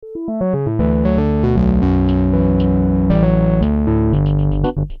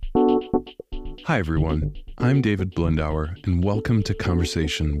Hi, everyone. I'm David Blundauer, and welcome to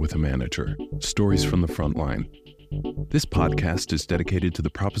Conversation with a Manager, Stories from the Frontline. This podcast is dedicated to the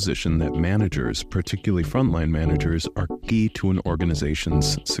proposition that managers, particularly frontline managers, are key to an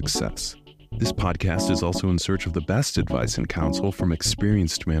organization's success. This podcast is also in search of the best advice and counsel from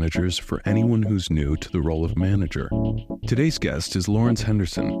experienced managers for anyone who's new to the role of manager. Today's guest is Lawrence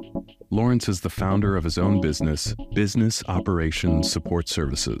Henderson. Lawrence is the founder of his own business, Business Operations Support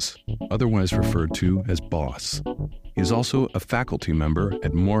Services, otherwise referred to as BOSS. He is also a faculty member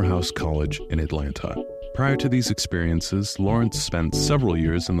at Morehouse College in Atlanta. Prior to these experiences, Lawrence spent several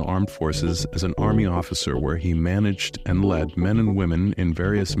years in the armed forces as an Army officer where he managed and led men and women in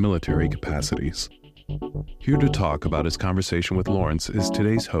various military capacities. Here to talk about his conversation with Lawrence is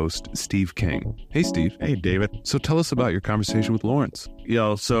today's host, Steve King. Hey, Steve. Hey, David. So tell us about your conversation with Lawrence.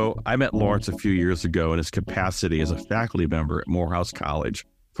 So I met Lawrence a few years ago in his capacity as a faculty member at Morehouse College.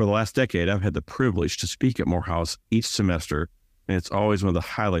 For the last decade, I've had the privilege to speak at Morehouse each semester, and it's always one of the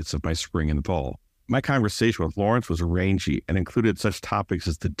highlights of my spring and fall. My conversation with Lawrence was rangy and included such topics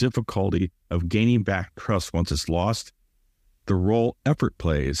as the difficulty of gaining back trust once it's lost, the role effort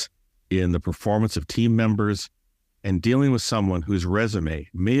plays in the performance of team members, and dealing with someone whose resume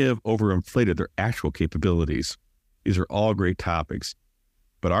may have overinflated their actual capabilities. These are all great topics,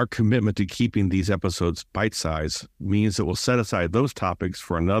 but our commitment to keeping these episodes bite-sized means that we'll set aside those topics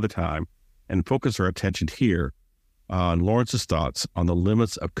for another time and focus our attention here on Lawrence's thoughts on the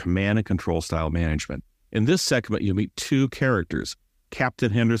limits of command and control style management. In this segment, you'll meet two characters,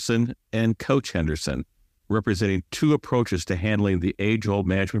 Captain Henderson and Coach Henderson, representing two approaches to handling the age-old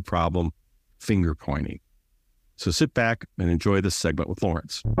management problem, finger pointing. So sit back and enjoy this segment with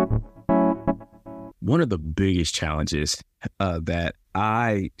Lawrence. One of the biggest challenges that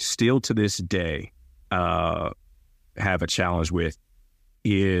I still to this day have a challenge with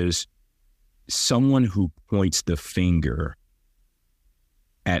is someone who points the finger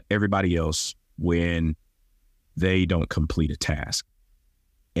at everybody else when they don't complete a task.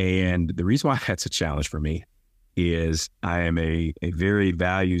 And the reason why that's a challenge for me is I am a very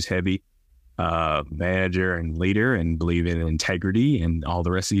values-heavy manager and leader and believe in integrity and all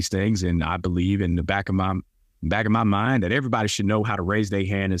the rest of these things. And I believe in the back of my mind that everybody should know how to raise their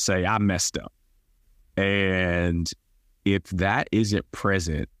hand and say, I messed up. And if that isn't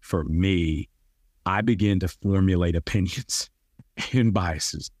present for me, I begin to formulate opinions and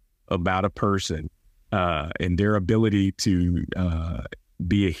biases about a person and their ability to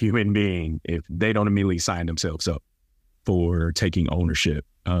be a human being if they don't immediately sign themselves up for taking ownership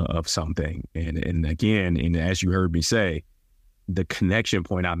of something. And again, and as you heard me say, the connection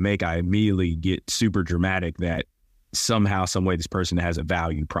point I make, I immediately get super dramatic that somehow, some way, this person has a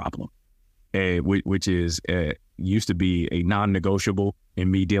value problem, which is used to be a non-negotiable in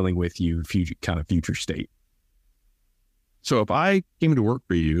me dealing with you future state. So if I came to work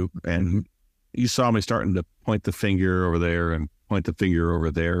for you and you saw me starting to point the finger over there and point the finger over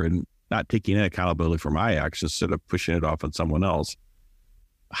there and not taking any accountability for my actions instead of pushing it off on someone else,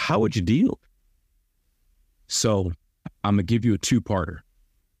 how would you deal? So I'm gonna give you a two-parter.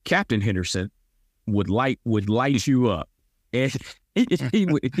 Captain Henderson would light you up, and he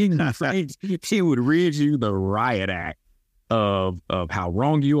would read you the riot act of how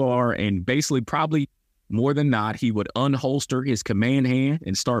wrong you are, and basically probably more than not, he would unholster his command hand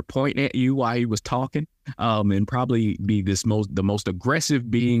and start pointing at you while he was talking, and probably be the most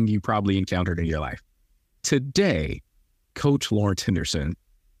aggressive being you probably encountered in your life. Today, Coach Lawrence Henderson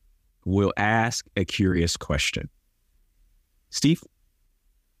will ask a curious question. Steve,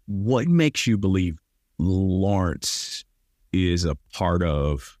 what makes you believe Lawrence is a part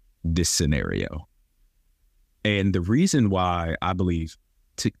of this scenario? And the reason why I believe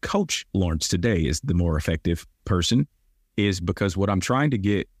to coach Lawrence today is the more effective person is because what I'm trying to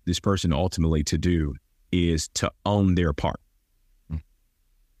get this person ultimately to do is to own their part.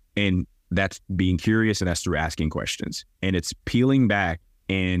 And that's being curious, and that's through asking questions. And it's peeling back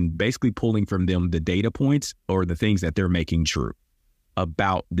and basically pulling from them the data points or the things that they're making true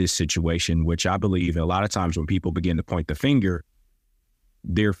about this situation, which I believe a lot of times when people begin to point the finger,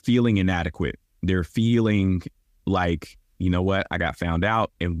 they're feeling inadequate. They're feeling like, you know what, I got found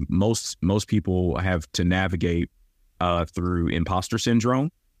out. And most people have to navigate through imposter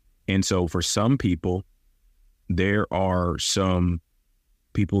syndrome. And so for some people, there are some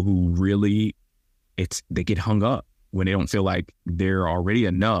people who really, they get hung up when they don't feel like they're already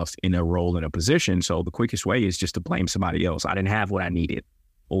enough in a role, in a position. So the quickest way is just to blame somebody else. I didn't have what I needed,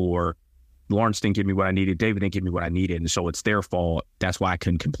 or Lawrence didn't give me what I needed. David didn't give me what I needed. And so it's their fault. That's why I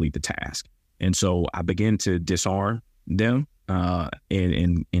couldn't complete the task. And so I begin to disarm them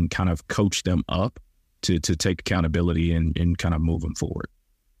and kind of coach them up to take accountability and kind of move them forward.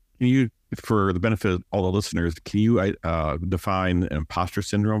 Can you, for the benefit of all the listeners, can you define imposter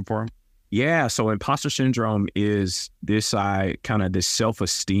syndrome for them? Yeah. So imposter syndrome is this self-esteem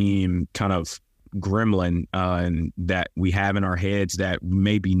kind of gremlin and that we have in our heads that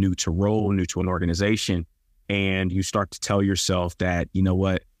may be new to role, new to an organization. And you start to tell yourself that, you know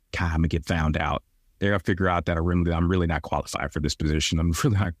what, God, I'm gonna get found out. They're gonna figure out that I'm really not qualified for this position. I'm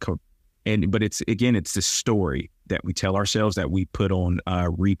really not. But it's this story that we tell ourselves that we put on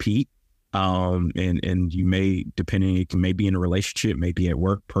repeat. And you may, depending, it may be in a relationship, maybe at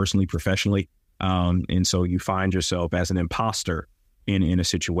work, personally, professionally. And so you find yourself as an imposter in a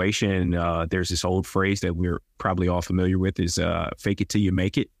situation. There's this old phrase that we're probably all familiar with is fake it till you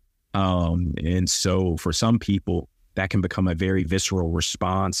make it. And so for some people, that can become a very visceral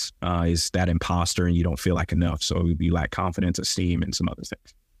response, is that imposter and you don't feel like enough. So you lack confidence, esteem, and some other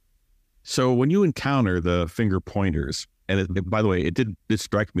things. So when you encounter the finger pointers, and by the way, it did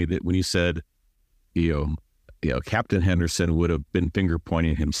strike me that when you said, you know, Captain Henderson would have been finger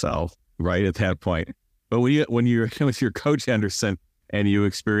pointing himself right at that point. But when you're with your coach Henderson and you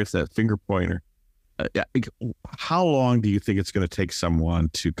experience that finger pointer, how long do you think it's going to take someone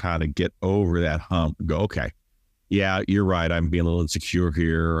to kind of get over that hump and go, okay, yeah, you're right, I'm being a little insecure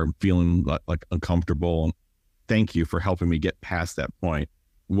here, or I'm feeling like uncomfortable, and thank you for helping me get past that point.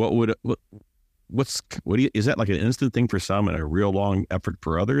 Is that like an instant thing for some and a real long effort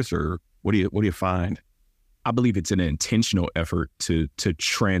for others, or what do you find? I believe it's an intentional effort to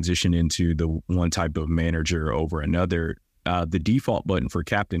transition into the one type of manager over another. The default button for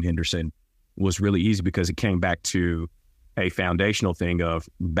Captain Henderson was really easy because it came back to a foundational thing of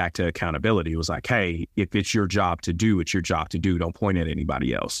back to accountability. It was like, hey, if it's your job to do, it's your job to do. Don't point at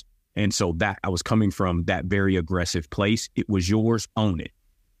anybody else. And so that I was coming from that very aggressive place. It was yours, own it.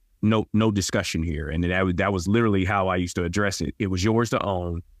 No discussion here. And that was literally how I used to address it. It was yours to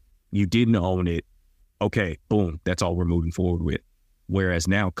own. You didn't own it. Okay, boom. That's all we're moving forward with. Whereas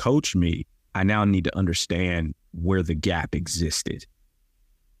now coach me, I now need to understand where the gap existed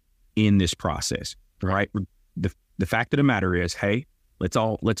in this process, right? The fact of the matter is, hey, let's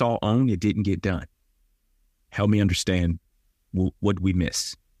all own it didn't get done. Help me understand what we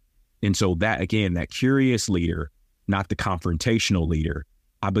miss. And so that, again, that curious leader, not the confrontational leader,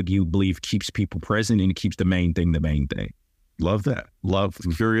 I believe keeps people present and keeps the main thing the main thing. Love that. Love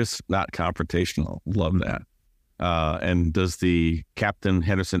curious, not confrontational. Love that. And does the Captain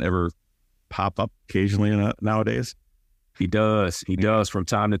Henderson ever pop up occasionally nowadays? He does. He does from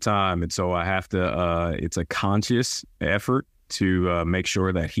time to time. And so I have to, it's a conscious effort to make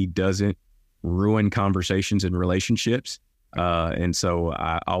sure that he doesn't ruin conversations and relationships. And so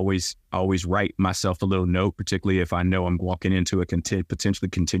I always write myself a little note, particularly if I know I'm walking into a potentially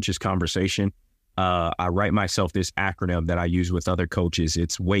contentious conversation. I write myself this acronym that I use with other coaches.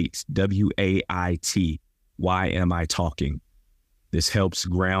 It's WAIT, WAIT. Why am I talking? This helps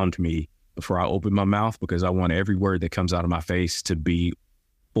ground me before I open my mouth, because I want every word that comes out of my face to be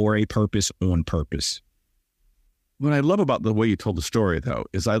for a purpose, on purpose. What I love about the way you told the story, though,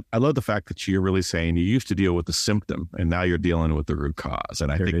 is I love the fact that you're really saying you used to deal with the symptom and now you're dealing with the root cause.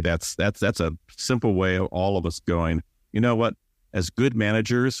 And I think that's a simple way of all of us going, you know what, as good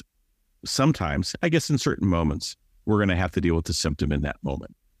managers, sometimes, I guess in certain moments, we're going to have to deal with the symptom in that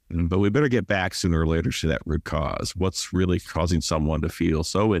moment. But we better get back sooner or later to that root cause. What's really causing someone to feel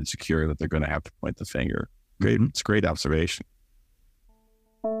so insecure that they're going to have to point the finger? Great. Mm-hmm. It's a great observation.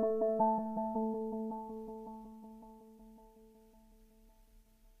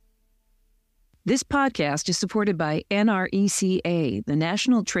 This podcast is supported by NRECA, the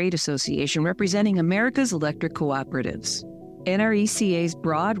National Trade Association representing America's electric cooperatives. NRECA's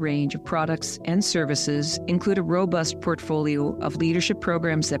broad range of products and services include a robust portfolio of leadership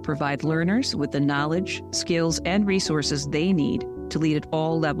programs that provide learners with the knowledge, skills, and resources they need to lead at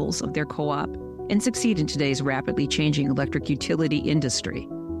all levels of their co-op and succeed in today's rapidly changing electric utility industry.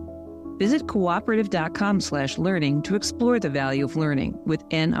 Visit cooperative.com/learning to explore the value of learning with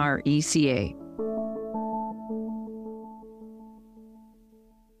NRECA.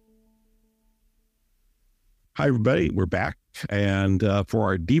 Hi, everybody. We're back. And for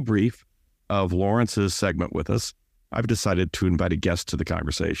our debrief of Lawrence's segment with us, I've decided to invite a guest to the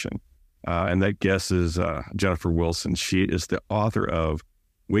conversation. And that guest is Jennifer Wilson. She is the author of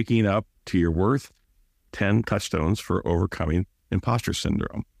Waking Up to Your Worth, 10 Touchstones for Overcoming Imposter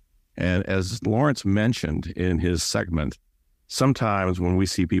Syndrome. And as Lawrence mentioned in his segment, sometimes when we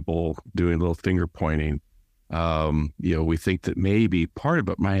see people doing a little finger pointing, we think that maybe part of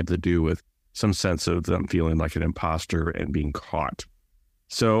it might have to do with some sense of them feeling like an imposter and being caught.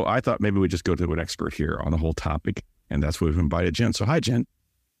 So I thought maybe we just go to an expert here on the whole topic, and that's why we've invited Jen. So hi, Jen.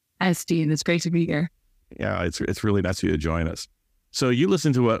 Hi, Steve. It's great to be here. Yeah, it's really nice of you to join us. So you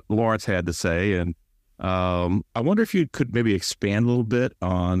listened to what Lawrence had to say, and I wonder if you could maybe expand a little bit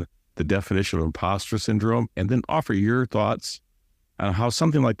on the definition of imposter syndrome, and then offer your thoughts on how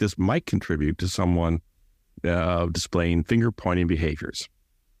something like this might contribute to someone displaying finger-pointing behaviors.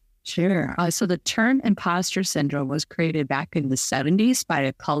 Sure. So the term imposter syndrome was created back in the 70s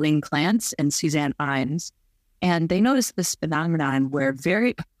by Colleen Clance and Suzanne Imes. And they noticed this phenomenon where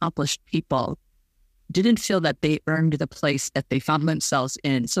very accomplished people didn't feel that they earned the place that they found themselves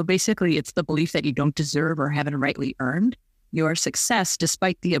in. So basically, it's the belief that you don't deserve or haven't rightly earned your success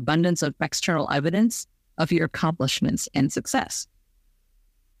despite the abundance of external evidence of your accomplishments and success.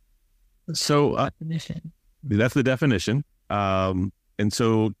 So that's the definition. And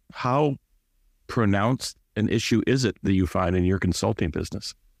so how pronounced an issue is it that you find in your consulting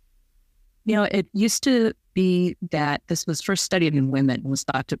business? You know, it used to be that this was first studied in women, was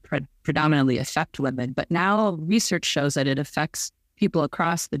thought to predominantly affect women. But now research shows that it affects people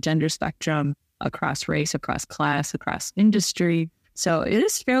across the gender spectrum, across race, across class, across industry. So it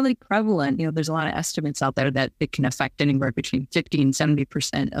is fairly prevalent. You know, there's a lot of estimates out there that it can affect anywhere between 50 and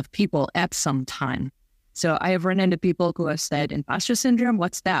 70% of people at some time. So I have run into people who have said, imposter syndrome,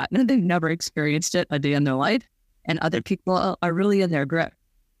 what's that? And they've never experienced it a day in their life. And other people are really in their grip.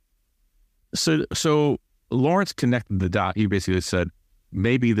 So Lawrence connected the dot. He basically said,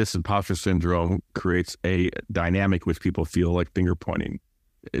 maybe this imposter syndrome creates a dynamic which people feel like finger pointing.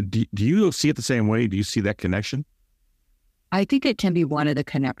 Do you see it the same way? Do you see that connection? I think it can be one of the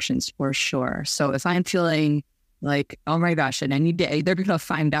connections for sure. So if I'm feeling like, oh my gosh, and any day they're going to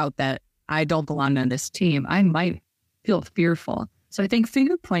find out that I don't belong on this team, I might feel fearful. So I think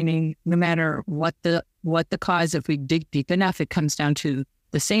finger pointing, no matter what the cause, if we dig deep enough, it comes down to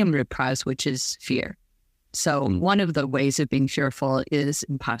the same root cause, which is fear. So one of the ways of being fearful is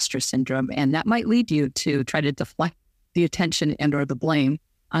imposter syndrome, and that might lead you to try to deflect the attention and or the blame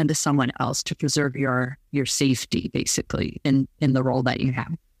onto someone else to preserve your safety, basically, in the role that you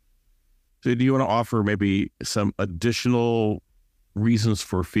have. So do you want to offer maybe some additional reasons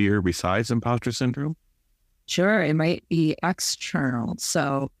for fear besides imposter syndrome? Sure, it might be external.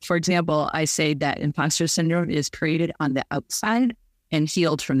 So, for example, I say that imposter syndrome is created on the outside and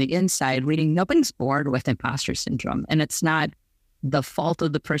healed from the inside, meaning nobody's born with imposter syndrome. And it's not the fault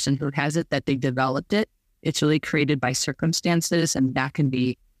of the person who has it that they developed it. It's really created by circumstances, and that can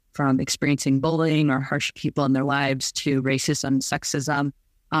be from experiencing bullying or harsh people in their lives to racism, sexism.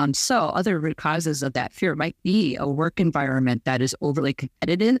 So other root causes of that fear might be a work environment that is overly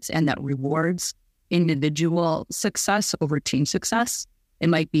competitive and that rewards individual success over team success. It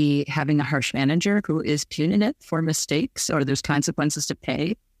might be having a harsh manager who is punitive for mistakes or there's consequences to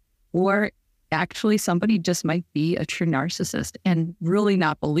pay. Or actually somebody just might be a true narcissist and really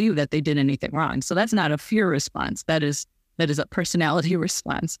not believe that they did anything wrong. So that's not a fear response. That is a personality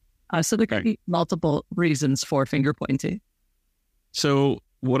response. So there could be multiple reasons for finger pointing. So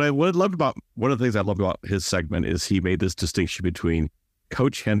one of the things I loved about his segment is he made this distinction between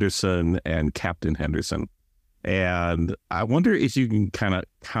Coach Henderson and Captain Henderson. And I wonder if you can kind of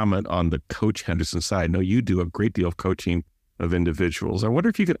comment on the Coach Henderson side. I know you do a great deal of coaching of individuals. I wonder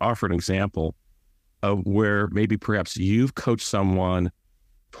if you could offer an example of where maybe perhaps you've coached someone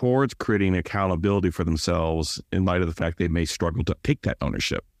towards creating accountability for themselves in light of the fact they may struggle to take that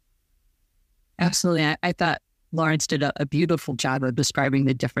ownership. Absolutely. I thought Lawrence did a beautiful job of describing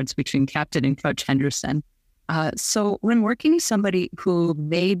the difference between Captain and Coach Henderson. So when working with somebody who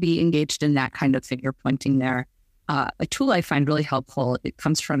may be engaged in that kind of finger pointing there, a tool I find really helpful, it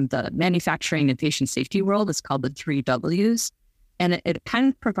comes from the manufacturing and patient safety world. It's called the 3 Ws. And it kind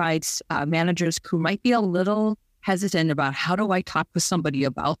of provides managers who might be a little hesitant about how do I talk with somebody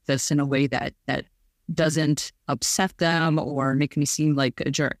about this in a way that doesn't upset them or make me seem like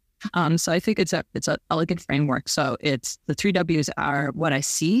a jerk. So I think it's an elegant framework. So it's the 3 Ws are what I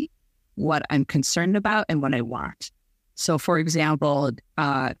see, what I'm concerned about, and what I want. So for example,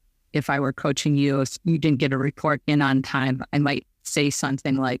 if I were coaching you, if you didn't get a report in on time, I might say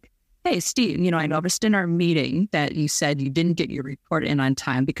something like, hey, Steve, I noticed in our meeting that you said you didn't get your report in on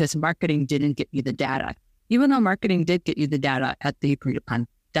time because marketing didn't get you the data, even though marketing did get you the data at the agreed upon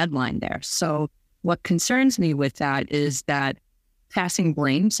deadline there. So what concerns me with that is that passing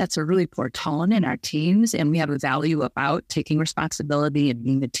blame sets a really poor tone in our teams, and we have a value about taking responsibility and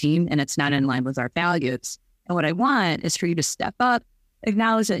being a team, and it's not in line with our values. And what I want is for you to step up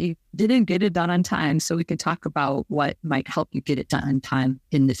acknowledge that you didn't get it done on time so we can talk about what might help you get it done on time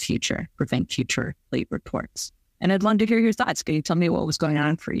in the future, prevent future late reports. And I'd love to hear your thoughts. Can you tell me what was going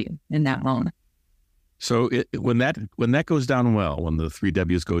on for you in that moment? So when that goes down well, when the 3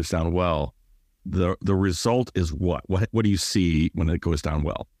 Ws goes down well, the result is what? What do you see when it goes down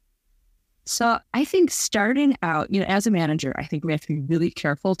well? So I think starting out, as a manager, I think we have to be really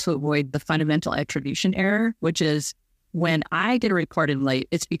careful to avoid the fundamental attribution error, which is when I get a report in late,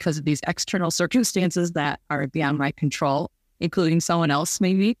 it's because of these external circumstances that are beyond my control, including someone else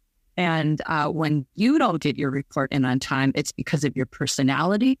maybe. And when you don't get your report in on time, it's because of your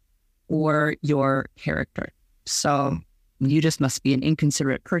personality or your character. So you just must be an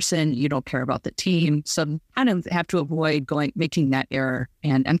inconsiderate person. You don't care about the team. So kind of have to avoid making that error.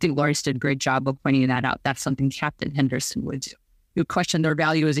 And I think Lawrence did a great job of pointing that out. That's something Captain Henderson would do. You question their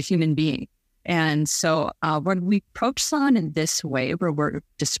value as a human being. And so when we approach someone in this way, where we're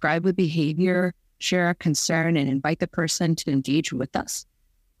describe the behavior, share a concern, and invite the person to engage with us,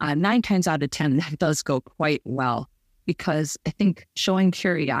 9 times out of 10, that does go quite well. Because I think showing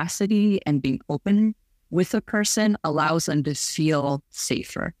curiosity and being open with a person allows them to feel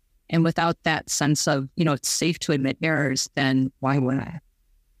safer. And without that sense of, it's safe to admit errors, then why would I?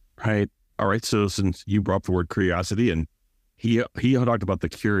 Right. All right. So since you brought up the word curiosity, and he talked about the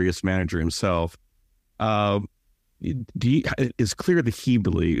curious manager himself, it's clear that he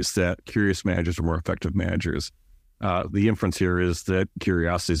believes that curious managers are more effective managers. The inference here is that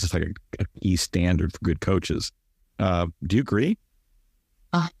curiosity is just like a key standard for good coaches. Do you agree?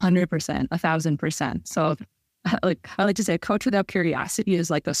 100%, 1,000%. So I like to say a coach without curiosity is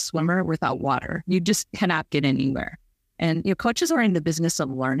like a swimmer without water. You just cannot get anywhere. And coaches are in the business of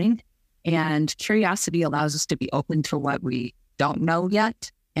learning, and curiosity allows us to be open to what we don't know yet.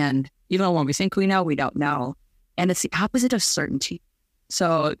 And even when we think we know, we don't know. And it's the opposite of certainty.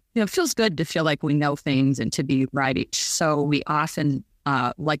 So it feels good to feel like we know things and to be right. So we often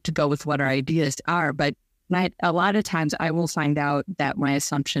like to go with what our ideas are, but a lot of times I will find out that my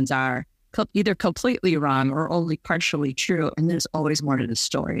assumptions are either completely wrong or only partially true. And there's always more to the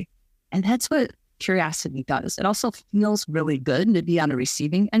story. And that's what curiosity does. It also feels really good to be on the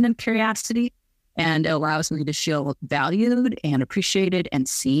receiving end of curiosity. And it allows me to feel valued and appreciated and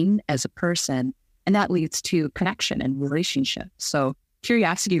seen as a person. And that leads to connection and relationship. So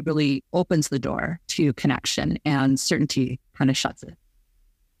curiosity really opens the door to connection, and certainty kind of shuts it.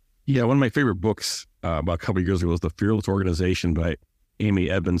 Yeah, one of my favorite books about a couple of years ago was The Fearless Organization by Amy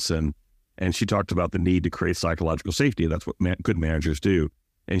Edmondson. And she talked about the need to create psychological safety. That's what good managers do.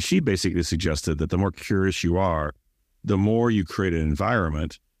 And she basically suggested that the more curious you are, the more you create an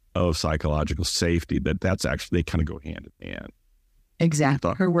environment of psychological safety, that's actually, they kind of go hand in hand.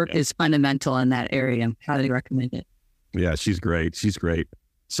 Exactly. Her work is fundamental in that area. Highly recommend it. Yeah, she's great. She's great.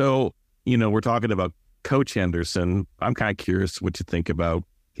 So, we're talking about Coach Henderson. I'm kind of curious what you think about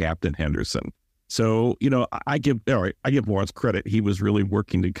Captain Henderson. So, I give Lawrence credit. He was really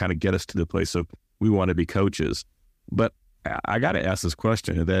working to kind of get us to the place of we want to be coaches. But I got to ask this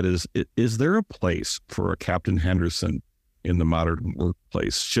question, and that is there a place for a Captain Henderson in the modern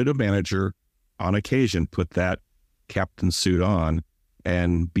workplace? Should a manager on occasion put that captain suit on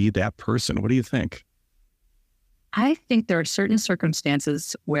and be that person? What do you think? I think there are certain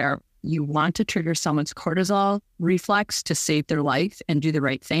circumstances where you want to trigger someone's cortisol reflex to save their life and do the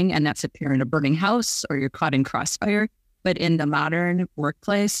right thing. And that's if you're in a burning house or you're caught in crossfire. But in the modern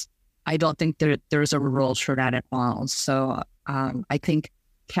workplace, I don't think there's a role for that at all. So I think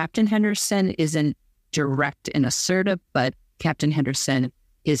Captain Henderson isn't direct and assertive, but Captain Henderson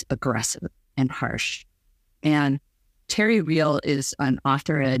is aggressive and harsh. And Terry Real is an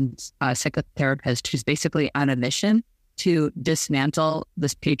author and psychotherapist who's basically on a mission to dismantle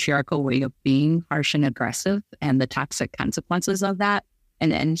this patriarchal way of being harsh and aggressive and the toxic consequences of that.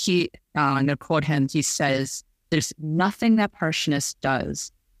 And he, I'm going to quote him, he says, "There's nothing that harshness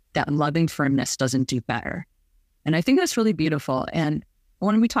does that loving firmness doesn't do better." And I think that's really beautiful. And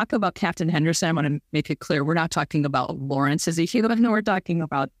when we talk about Captain Henderson, I want to make it clear, we're not talking about Lawrence as a human. We're talking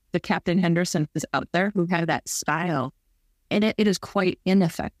about the Captain Henderson who's out there who had that style. And it is quite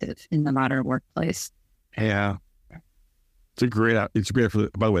ineffective in the modern workplace. Yeah. It's great.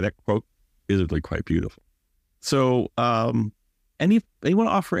 By the way, that quote is really quite beautiful. So anyone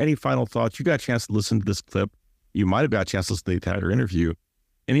offer any final thoughts? You got a chance to listen to this clip. You might have got a chance to listen to the entire interview.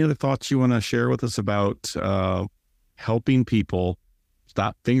 Any other thoughts you want to share with us about helping people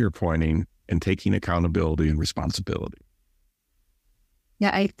stop finger pointing and taking accountability and responsibility?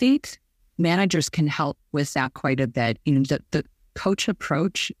 Yeah, I think managers can help with that quite a bit. The coach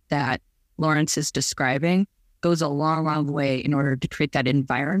approach that Lawrence is describing goes a long, long way in order to create that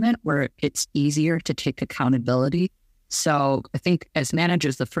environment where it's easier to take accountability. So I think as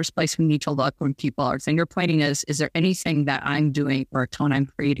managers, the first place we need to look when people are finger pointing is there anything that I'm doing or a tone I'm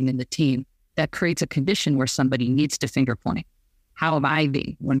creating in the team that creates a condition where somebody needs to finger point? How am I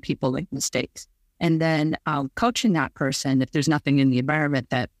being when people make mistakes? And then coaching that person, if there's nothing in the environment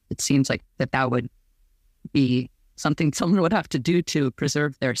that it seems like that would be something someone would have to do to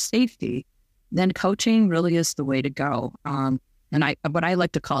preserve their safety, then coaching really is the way to go. And what I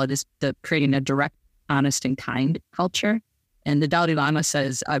like to call it is creating a direct, honest, and kind culture. And the Dalai Lama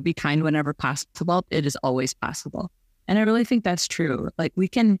says, be kind whenever possible. It is always possible. And I really think that's true. Like, we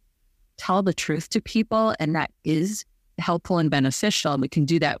can tell the truth to people, and that is helpful and beneficial. And we can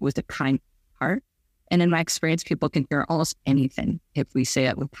do that with a kind heart. And in my experience, people can hear almost anything if we say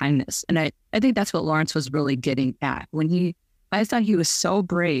it with kindness. And I think that's what Lawrence was really getting at. I thought he was so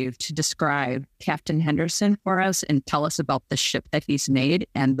brave to describe Captain Henderson for us and tell us about the ship that he's made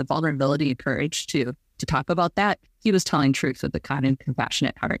and the vulnerability and courage to talk about that. He was telling truth with a kind and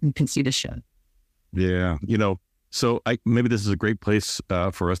compassionate heart, and you can see the show. Yeah. So maybe this is a great place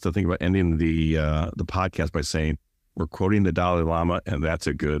for us to think about ending the podcast by saying, we're quoting the Dalai Lama, and that's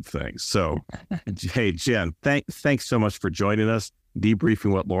a good thing. So, hey, Jen, thanks so much for joining us,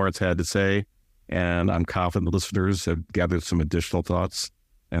 debriefing what Lawrence had to say. And I'm confident the listeners have gathered some additional thoughts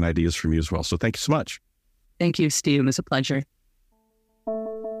and ideas from you as well. So thank you so much. Thank you, Steve. It was a pleasure.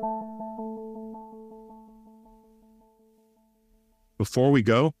 Before we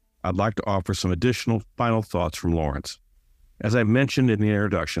go, I'd like to offer some additional final thoughts from Lawrence. As I mentioned in the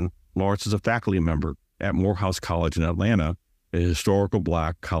introduction, Lawrence is a faculty member at Morehouse College in Atlanta, a historical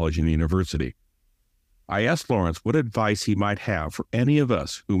Black college and university. I asked Lawrence what advice he might have for any of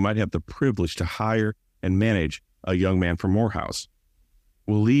us who might have the privilege to hire and manage a young man from Morehouse.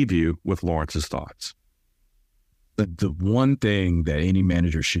 We'll leave you with Lawrence's thoughts. The one thing that any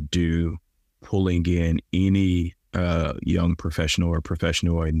manager should do, pulling in any young professional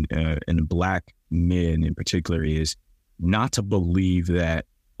and Black men in particular, is not to believe that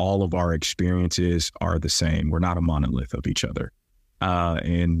all of our experiences are the same. We're not a monolith of each other.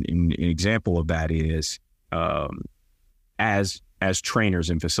 And an example of that is, as trainers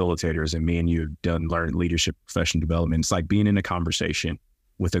and facilitators, and me and you have learned leadership, professional development. It's like being in a conversation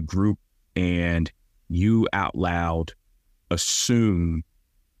with a group and you out loud assume,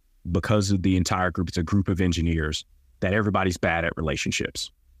 because of the entire group, it's a group of engineers, that everybody's bad at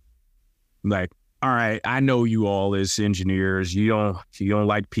relationships. Like, all right, I know you all as engineers, you don't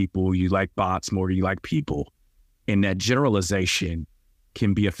like people, you like bots more than you like people. And that generalization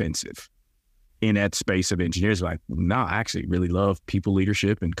can be offensive in that space of engineers. Like, no, I actually really love people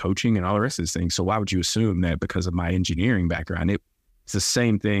leadership and coaching and all the rest of these things. So why would you assume that because of my engineering background? It's the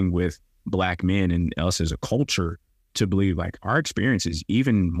same thing with Black men and us as a culture, to believe like our experiences,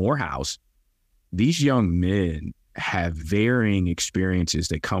 even Morehouse, these young men have varying experiences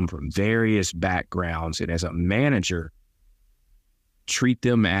that come from various backgrounds. And as a manager, treat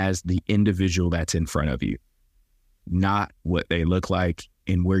them as the individual that's in front of you, not what they look like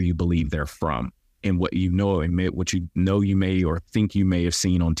and where you believe they're from, and what you know you may or think you may have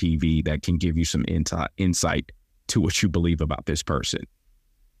seen on TV that can give you some insight to what you believe about this person.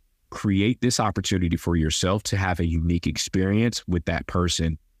 Create this opportunity for yourself to have a unique experience with that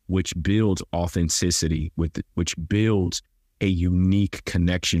person, which builds authenticity, which builds a unique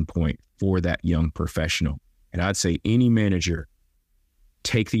connection point for that young professional. And I'd say any manager,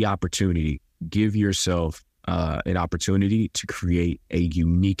 take the opportunity, give yourself an opportunity to create a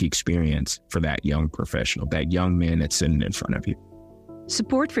unique experience for that young professional, that young man that's sitting in front of you.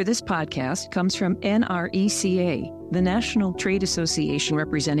 Support for this podcast comes from NRECA, the National Trade Association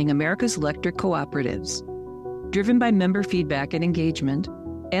representing America's electric cooperatives. Driven by member feedback and engagement,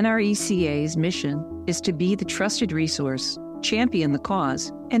 NRECA's mission is to be the trusted resource, champion the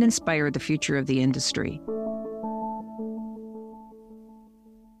cause, and inspire the future of the industry.